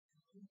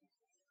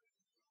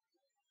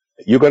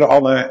You got to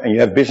honor and you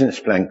have business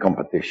plan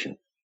competition.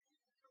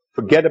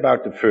 Forget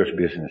about the first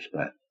business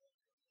plan.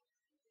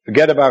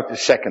 Forget about the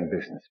second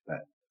business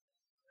plan.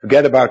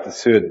 Forget about the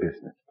third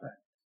business plan.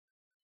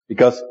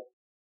 Because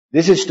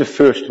this is the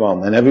first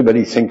one and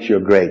everybody thinks you're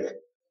great.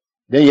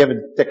 Then you have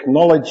a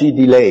technology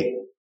delay.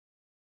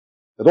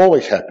 That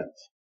always happens.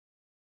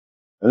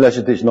 Unless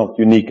it is not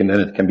unique and then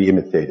it can be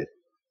imitated.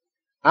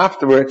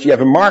 Afterwards, you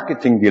have a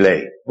marketing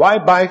delay. Why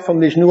buy from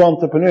this new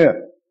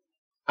entrepreneur?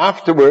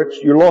 Afterwards,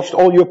 you lost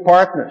all your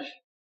partners.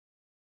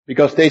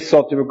 Because they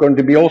thought they were going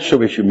to be also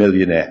with you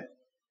millionaire.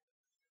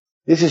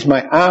 This is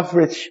my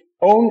average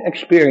own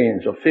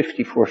experience of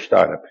 54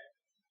 startups.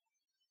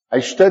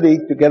 I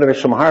studied together with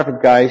some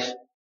Harvard guys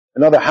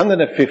another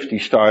 150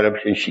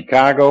 startups in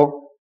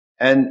Chicago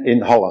and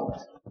in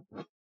Holland.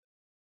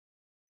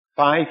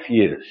 5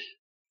 years.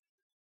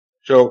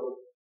 So,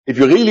 if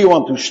you really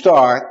want to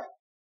start,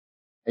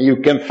 and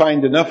you can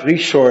find enough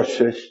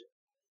resources,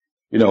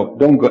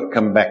 don't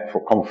come back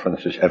for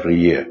conferences every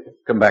year.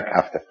 Come back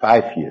after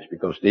 5 years,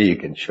 because there you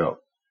can show.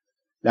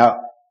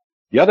 Now,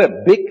 the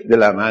other big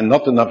dilemma, and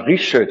not enough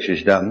research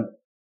is done,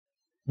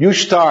 you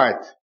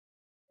start,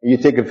 and you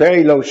take a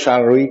very low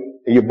salary,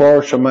 and you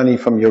borrow some money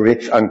from your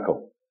rich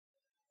uncle.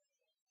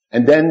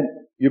 And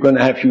then you're going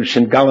to have your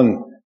St.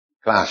 Gallen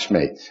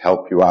classmates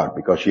help you out,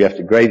 because you have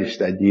the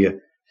greatest idea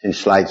since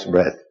sliced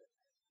bread.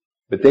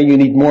 But then you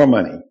need more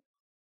money.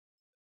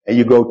 And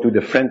you go to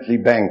the friendly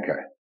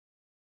banker.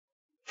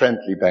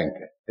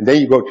 And then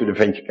you go to the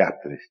venture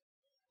capitalist.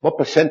 What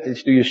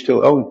percentage do you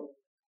still own?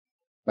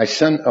 My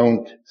son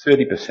owned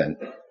 30%,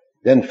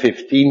 then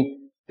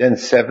 15, then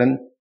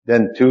 7,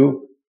 then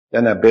 2,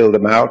 then I bailed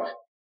him out,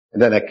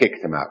 and then I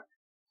kicked him out.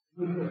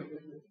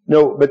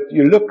 No, but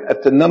you look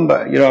at the number,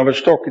 I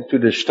was talking to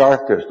the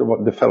starters,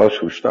 the fellows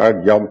who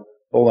start, Jan,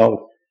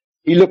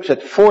 he looks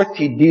at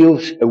 40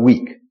 deals a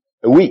week.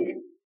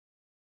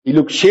 He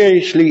looks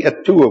seriously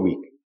at 2 a week.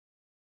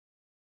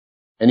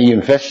 And he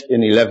invests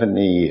in 11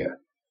 a year.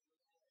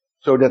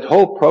 So that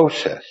whole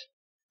process,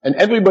 and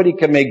everybody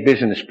can make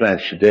business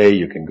plans today.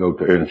 You can go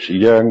to Ernst &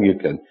 Young, you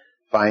can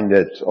find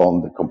it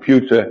on the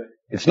computer.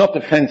 It's not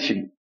a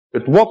fancy.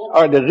 But what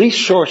are the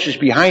resources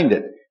behind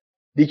it?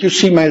 Did you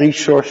see my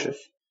resources?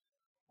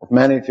 Of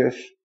managers,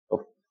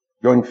 of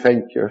joint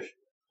ventures,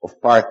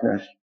 of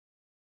partners.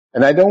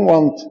 And I don't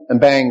want a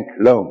bank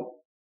loan.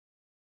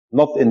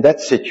 Not in that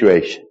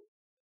situation.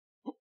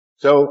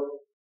 So,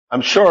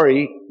 I'm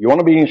sorry, you want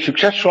to be a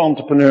successful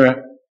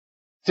entrepreneur,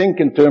 think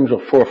in terms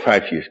of 4 or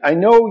 5 years. I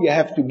know you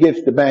have to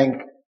give the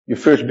bank your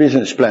first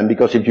business plan,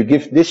 because if you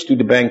give this to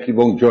the bank, he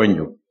won't join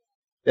you.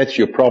 That's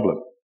your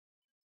problem.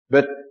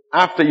 But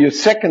after your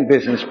second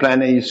business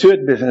plan and your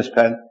third business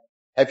plan,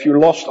 have you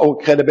lost all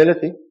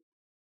credibility?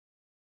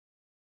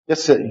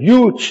 That's a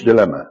huge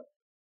dilemma.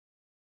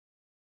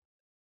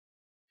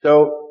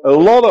 So, a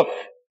lot of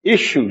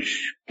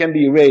issues can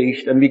be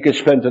raised, and we can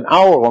spend an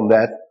hour on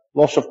that.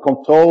 Loss of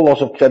control,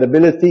 loss of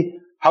credibility,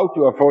 how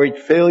to avoid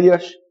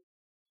failures,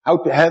 how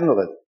to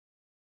handle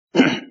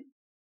it.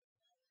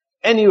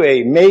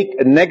 Anyway, make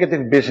a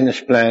negative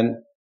business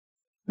plan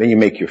when you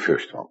make your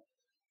first one.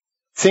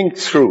 Think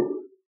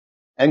through.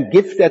 And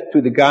give that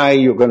to the guy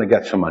you're going to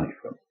get some money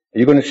from. Are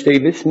you going to stay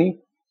with me?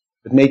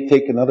 It may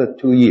take another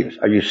 2 years.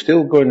 Are you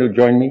still going to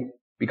join me?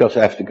 Because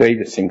I have the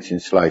greatest things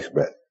in sliced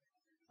bread.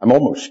 I'm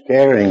almost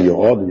scaring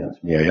your audience,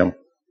 Miriam.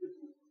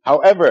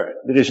 However,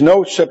 there is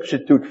no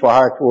substitute for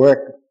hard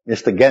work.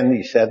 Mr.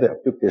 Gandhi said it. I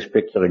took this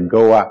picture in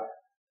Goa.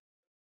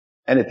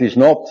 And it is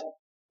not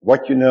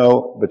what you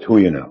know, but who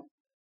you know.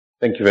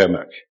 Thank you very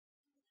much.